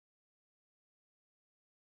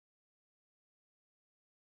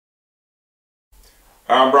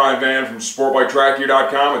I'm Brian Van from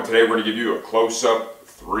SportBikeTrackGear.com, and today we're going to give you a close-up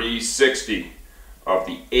 360 of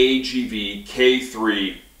the AGV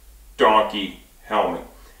K3 donkey helmet.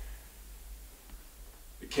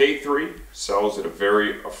 The K3 sells at a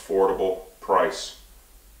very affordable price,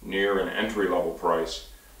 near an entry-level price.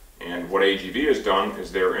 And what AGV has done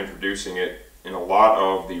is they're introducing it in a lot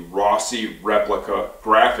of the Rossi replica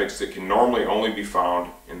graphics that can normally only be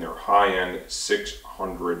found in their high-end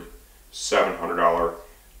 $600, $700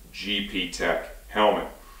 GP Tech helmet.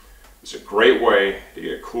 It's a great way to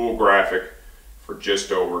get a cool graphic for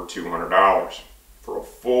just over $200. For a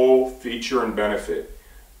full feature and benefit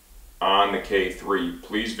on the K3,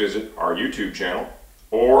 please visit our YouTube channel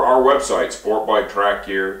or our website,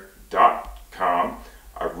 SportBikeTrackGear.com.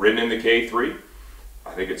 I've ridden in the K3.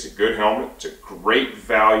 I think it's a good helmet. It's a great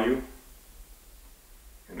value.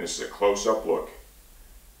 And this is a close-up look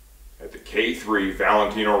at the K3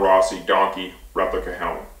 Valentino Rossi donkey replica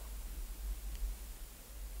helmet.